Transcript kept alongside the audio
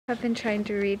I've been trying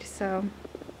to read, so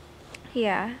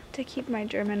yeah, to keep my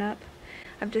German up.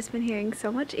 I've just been hearing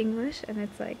so much English and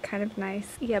it's like kind of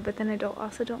nice. Yeah, but then I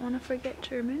also don't want to forget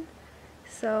German.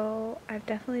 So I've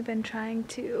definitely been trying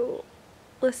to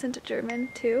listen to German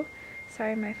too.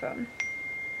 Sorry, my phone.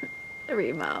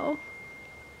 Remo.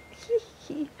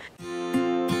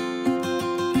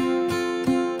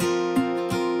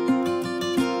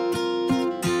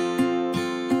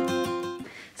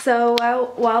 So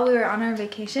while we were on our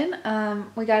vacation,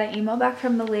 we got an email back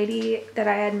from the lady that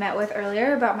I had met with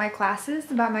earlier about my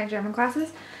classes, about my German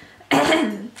classes.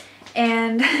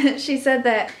 And she said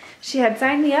that she had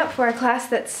signed me up for a class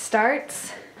that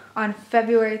starts on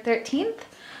February 13th,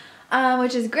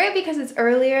 which is great because it's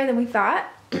earlier than we thought.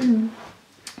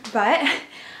 But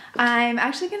I'm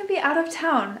actually going to be out of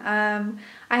town.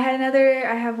 I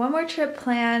have one more trip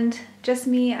planned, just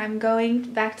me. I'm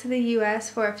going back to the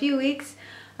US for a few weeks.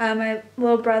 My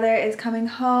little brother is coming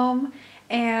home,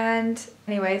 and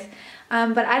anyways,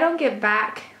 but I don't get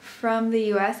back from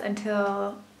the US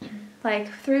until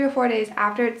like 3 or 4 days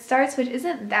after it starts, which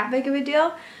isn't that big of a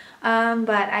deal,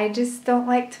 but I just don't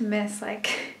like to miss, I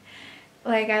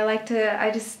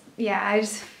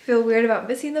just feel weird about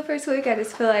missing the first week. I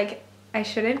just feel like I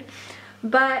shouldn't,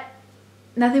 but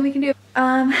nothing we can do.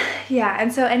 Yeah,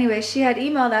 and so anyway, she had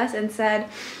emailed us and said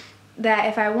that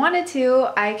if I wanted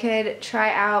to, I could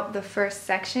try out the first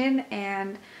section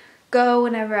and go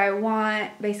whenever I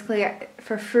want, basically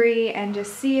for free, and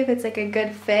just see if it's like a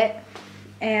good fit.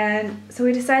 And so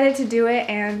we decided to do it,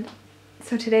 and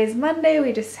so today's Monday.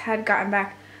 We just had gotten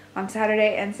back on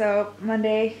Saturday, and so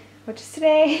Monday, which is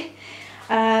today,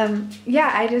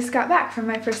 yeah, I just got back from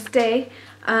my first day.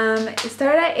 It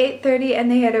started at 8:30,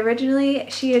 and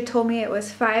she had told me it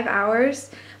was 5 hours,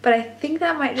 but I think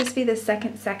that might just be the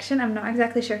second section. I'm not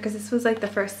exactly sure because this was like the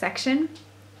first section.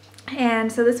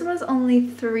 And so this one was only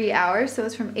 3 hours, so it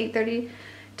was from 8:30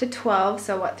 to 12,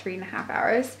 so what, 3.5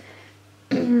 hours.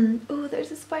 Oh,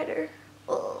 there's a spider.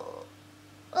 Oh,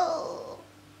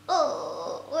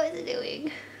 what is it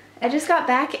doing? I just got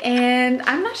back and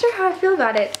I'm not sure how I feel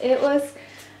about it. It was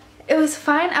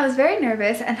fine. I was very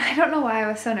nervous, and I don't know why I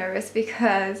was so nervous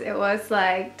because it was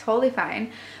like totally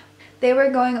fine. They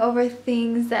were going over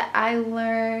things that I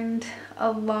learned a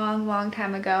long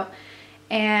time ago,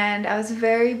 and I was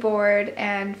very bored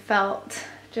and felt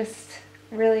just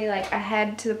really like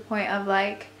ahead to the point of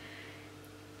like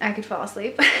I could fall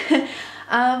asleep.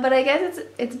 But I guess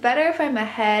it's better if I'm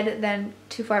ahead than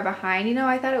too far behind. You know,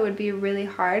 I thought it would be really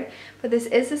hard, but this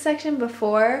is the section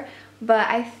before, but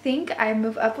I think I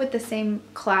move up with the same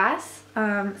class.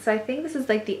 So I think this is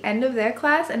like the end of their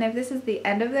class, and if this is the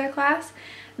end of their class,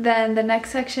 then the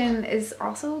next section is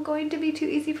also going to be too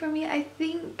easy for me, I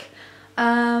think.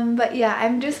 But yeah,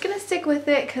 I'm just gonna stick with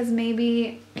it because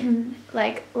maybe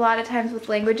like a lot of times with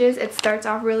languages, it starts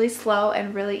off really slow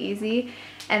and really easy,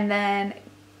 and then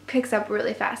picks up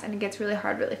really fast and it gets really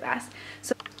hard really fast.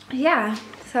 So yeah,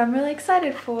 so I'm really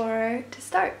excited to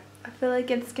start. I feel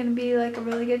like it's gonna be like a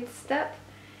really good step,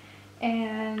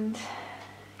 and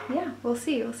yeah, we'll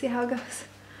see how it goes.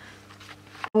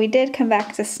 We did come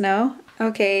back to snow.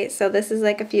 Okay, so this is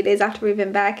like a few days after we've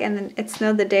been back, and then it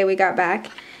snowed the day we got back,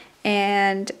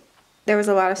 and there was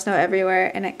a lot of snow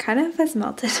everywhere, and it kind of has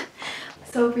melted.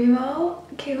 So Remo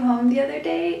came home the other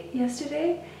day,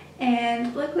 yesterday,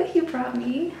 and look what he brought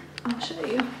me. I'll show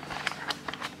you.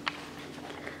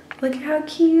 Look how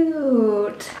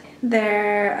cute.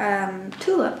 They're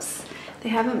tulips. They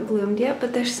haven't bloomed yet,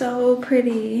 but they're so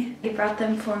pretty. He brought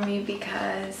them for me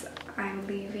because I'm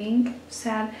leaving.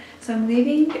 Sad. So I'm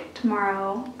leaving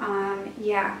tomorrow.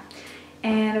 Yeah.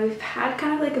 And we've had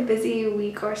kind of like a busy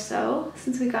week or so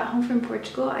since we got home from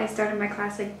Portugal. I started my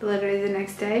class like literally the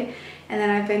next day, and then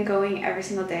I've been going every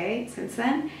single day since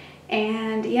then.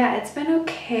 And yeah, it's been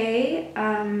okay.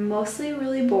 Mostly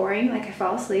really boring, like I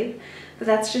fall asleep, but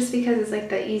that's just because it's like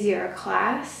the easier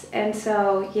class. And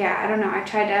so yeah, I don't know, I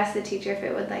tried to ask the teacher if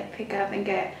it would like pick up and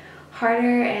get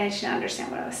harder, and she didn't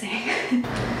understand what I was saying.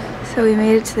 So we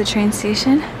made it to the train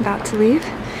station, about to leave,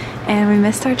 and we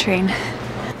missed our train.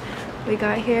 We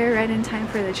got here right in time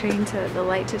for the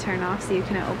light to turn off so you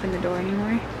couldn't open the door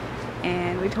anymore,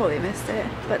 and we totally missed it,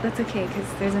 but that's okay because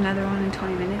there's another one in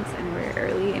 20 minutes and we're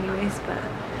early anyways. But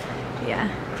yeah,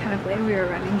 kind of late, we were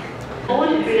running.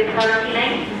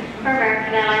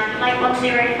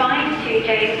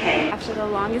 After the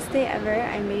longest day ever,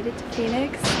 I made it to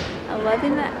Phoenix.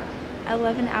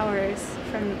 11 hours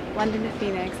from London to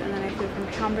Phoenix, and then I flew from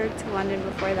Hamburg to London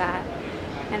before that,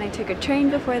 and I took a train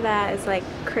before that. It's like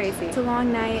crazy. It's a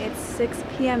long night. It's 6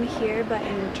 p.m. here, but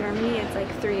in Germany it's like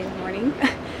 3 in the morning.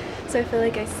 So I feel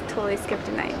like I totally skipped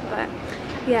a night, but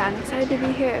yeah, I'm excited to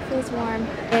be here. It feels warm.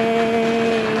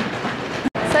 Yay!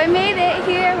 So I made it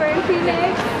here. We're in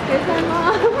Phoenix. Here's my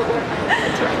mom.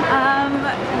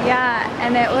 Yeah,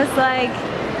 and it was like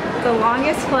the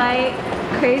longest flight,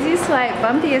 craziest flight,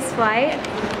 bumpiest flight,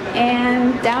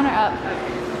 and down or up.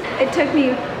 It took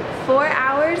me 4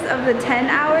 hours of the 10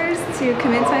 hours to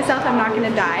convince myself I'm not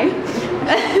gonna die.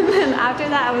 And then after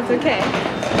that I was okay.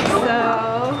 So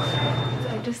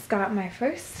I just got my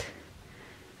first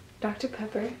Dr.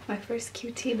 Pepper, my first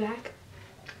QT back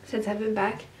since I've been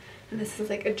back. And this is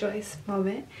like a joyous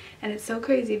moment. And it's so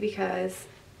crazy because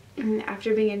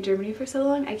after being in Germany for so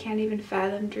long, I can't even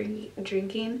fathom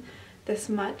drinking this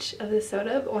much of the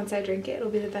soda. But once I drink it, it'll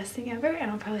be the best thing ever.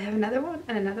 And I'll probably have another one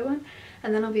and another one.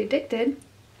 And then I'll be addicted.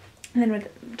 And then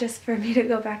just for me to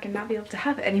go back and not be able to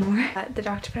have it anymore. The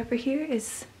Dr. Pepper here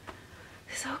is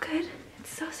so good. It's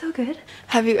so, so good.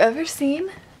 Have you ever seen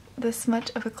this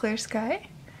much of a clear sky?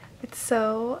 It's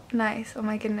so nice. Oh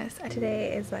my goodness.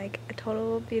 Today is like a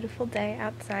total beautiful day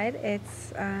outside.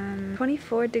 It's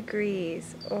 24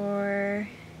 degrees, or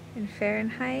in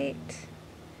Fahrenheit,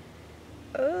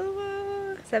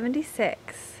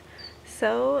 76.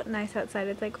 So nice outside.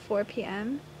 It's like 4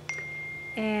 p.m.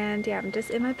 And yeah, I'm just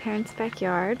in my parents'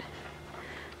 backyard.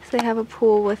 So they have a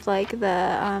pool with like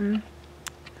the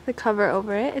cover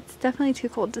over it. It's definitely too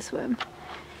cold to swim.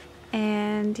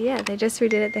 And yeah, they just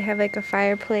redid it. They have like a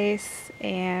fireplace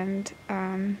and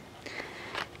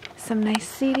some nice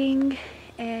seating.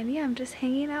 And yeah, I'm just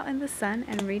hanging out in the sun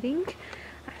and reading.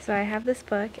 So I have this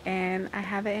book and I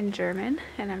have it in German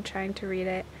and I'm trying to read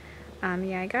it.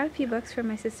 Yeah, I got a few books from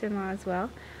my sister-in-law as well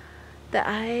that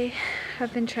I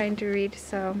have been trying to read,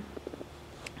 so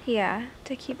yeah,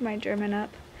 to keep my German up.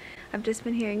 I've just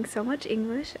been hearing so much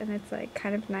English and it's like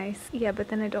kind of nice. Yeah, but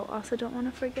then I also don't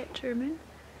want to forget German.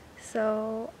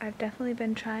 So I've definitely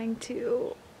been trying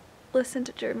to listen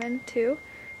to German too.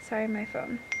 Sorry, my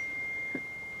phone.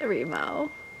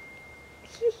 Remo.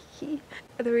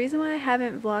 The reason why I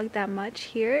haven't vlogged that much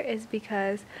here is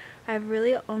because I've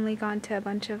really only gone to a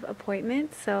bunch of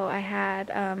appointments. So I had,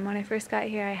 when I first got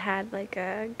here, I had like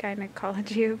a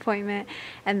gynecology appointment,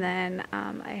 and then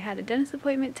I had a dentist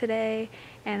appointment today,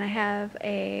 and I have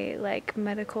a like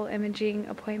medical imaging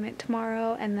appointment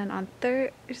tomorrow, and then on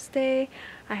Thursday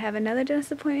I have another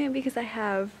dentist appointment because I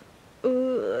have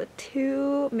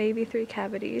 2, maybe 3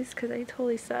 cavities because I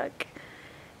totally suck.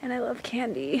 And I love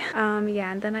candy.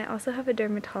 Yeah, and then I also have a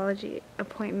dermatology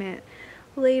appointment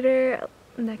later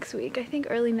next week, I think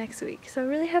early next week. So I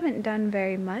really haven't done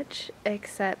very much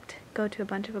except go to a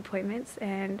bunch of appointments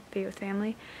and be with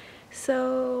family.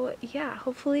 So yeah,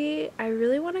 hopefully, I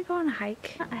really want to go on a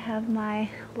hike. I have my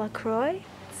LaCroix.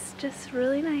 It's just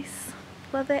really nice.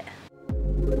 Love it.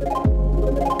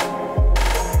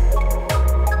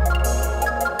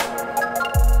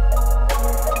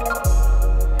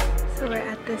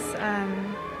 This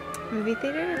movie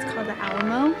theater. It's called the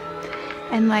Alamo,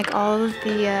 and like all of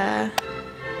the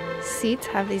seats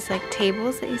have these like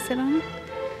tables that you sit on,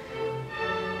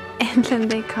 and then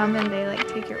they come and they like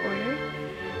take your order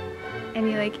and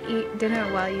you like eat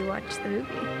dinner while you watch the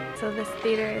movie. So this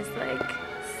theater is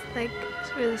like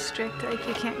it's really strict, like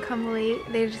you can't come late.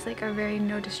 They just like are very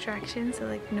no distractions, so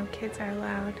like no kids are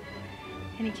allowed.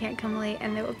 And you can't come late,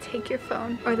 and they will take your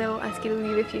phone, or they will ask you to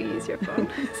leave if you use your phone.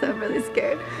 So I'm really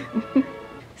scared.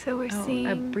 So we're seeing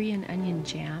a Brie and onion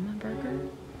jam burger.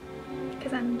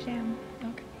 Because I'm jam.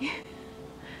 Okay.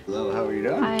 Hello, how are you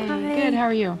doing? Hi. Good. How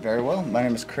are you? Very well. My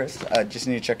name is Chris. I just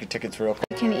need to check your tickets real quick.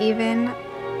 You can even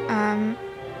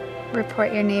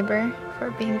report your neighbor for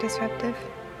being disruptive.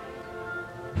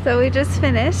 So we just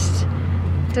finished.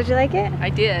 Did you like it? I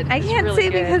did. I can't really see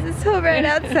good. because it's so bright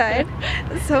outside.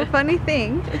 So funny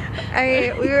thing,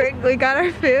 we got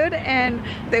our food, and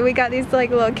then we got these like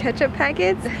little ketchup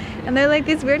packets, and they're like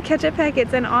these weird ketchup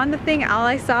packets, and on the thing all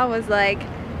I saw was like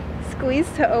squeeze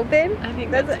to open. I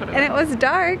think that's what and it was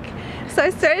dark, so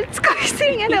I started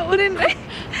squeezing and it wouldn't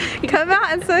come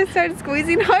out, and so I started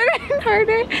squeezing harder and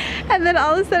harder, and then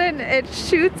all of a sudden it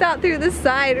shoots out through the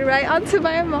side right onto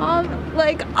my mom,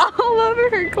 like all over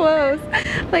her clothes,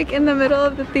 like in the middle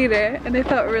of the theater, and I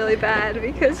felt really bad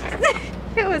because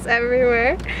it was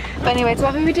everywhere. But anyways,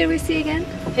 what movie did we see again?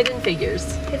 Hidden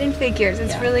Figures. Hidden Figures.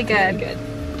 It's really good. Really good.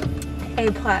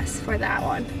 A+ for that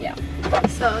one. Yeah.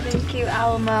 So thank you,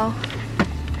 Alamo,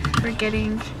 for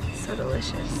getting so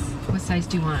delicious. What size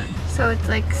do you want? So it's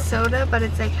like soda, but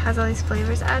it's like has all these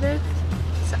flavors added.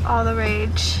 It's all the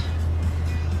rage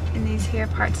in these here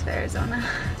parts of Arizona.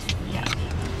 Yeah.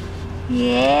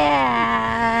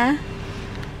 Yeah.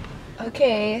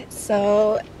 Okay,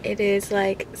 so it is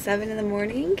like 7 in the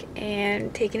morning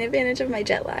and taking advantage of my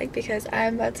jet lag because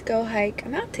I'm about to go hike a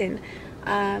mountain,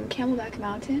 Camelback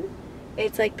Mountain.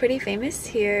 It's like pretty famous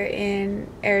here in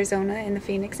Arizona in the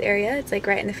Phoenix area. It's like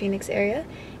right in the Phoenix area.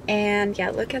 And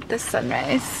yeah, look at the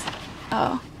sunrise.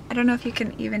 Oh, I don't know if you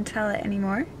can even tell it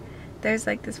anymore. There's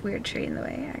like this weird tree in the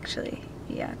way actually.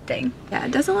 Yeah, dang. Yeah,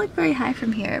 it doesn't look very high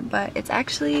from here, but it's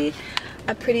actually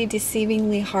a pretty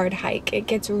deceivingly hard hike. It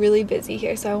gets really busy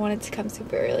here, so I wanted to come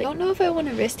super early. I don't know if I want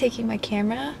to risk taking my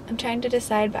camera. I'm trying to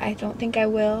decide, but I don't think I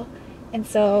will. And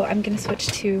so I'm gonna switch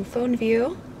to phone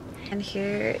view. And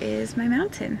here is my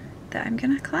mountain that I'm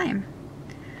gonna climb.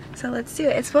 So let's do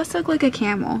it. It's supposed to look like a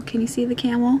camel. Can you see the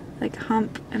camel? Like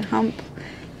hump and hump.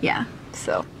 Yeah,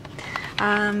 so.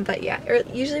 But yeah,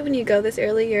 usually when you go this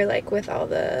early, you're like with all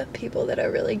the people that are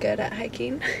really good at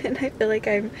hiking. And I feel like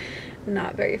I'm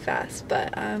not very fast,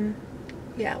 but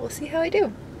yeah, we'll see how I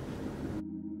do.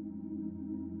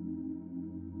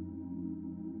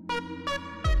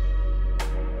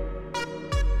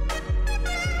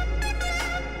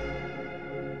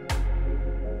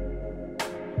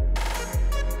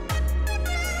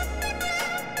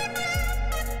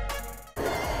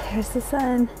 Here's the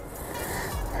sun.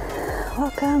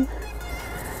 Welcome.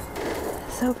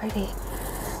 So pretty.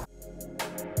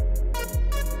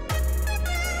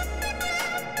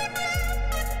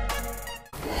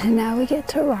 And now we get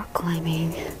to rock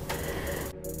climbing.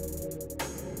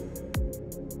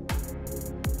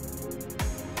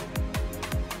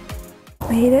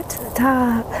 Made it to the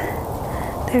top.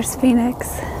 There's Phoenix.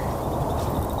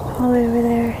 All over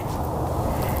there.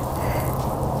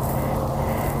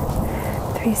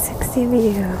 360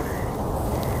 view.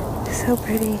 So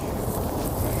pretty.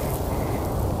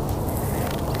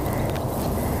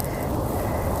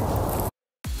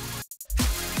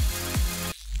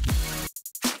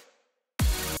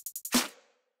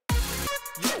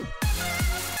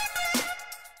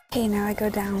 Okay, now I go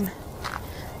down.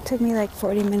 Took me like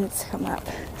 40 minutes to come up,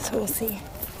 so we'll see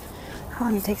how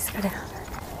long it takes to go down.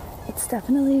 It's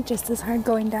definitely just as hard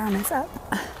going down as up,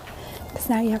 because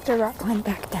now you have to rock climb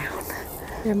back down.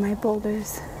 Here are my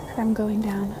boulders that I'm going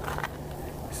down.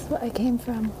 This is what I came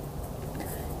from.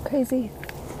 Crazy.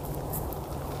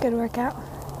 Good workout.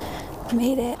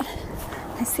 Made it.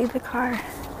 I see the car.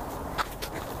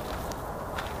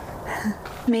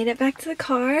 Made it back to the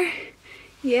car.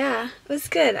 Yeah, it was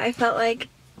good. I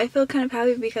feel kind of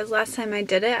happy because last time I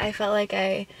did it, I felt like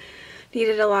I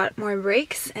needed a lot more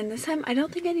breaks, and this time I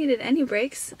don't think I needed any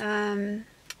breaks.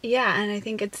 Yeah, and I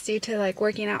think it's due to like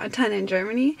working out a ton in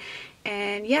Germany.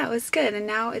 And yeah, it was good. And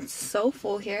now it's so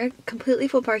full here, completely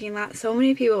full parking lot. So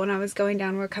many people when I was going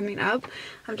down were coming up.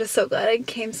 I'm just so glad I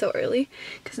came so early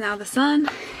because now the sun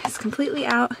is completely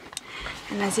out.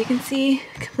 And as you can see,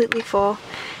 completely full.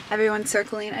 Everyone's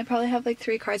circling. I probably have like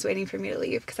 3 cars waiting for me to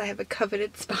leave because I have a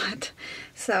coveted spot.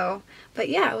 So, but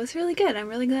yeah, it was really good. I'm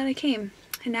really glad I came.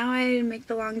 And now I make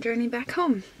the long journey back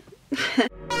home.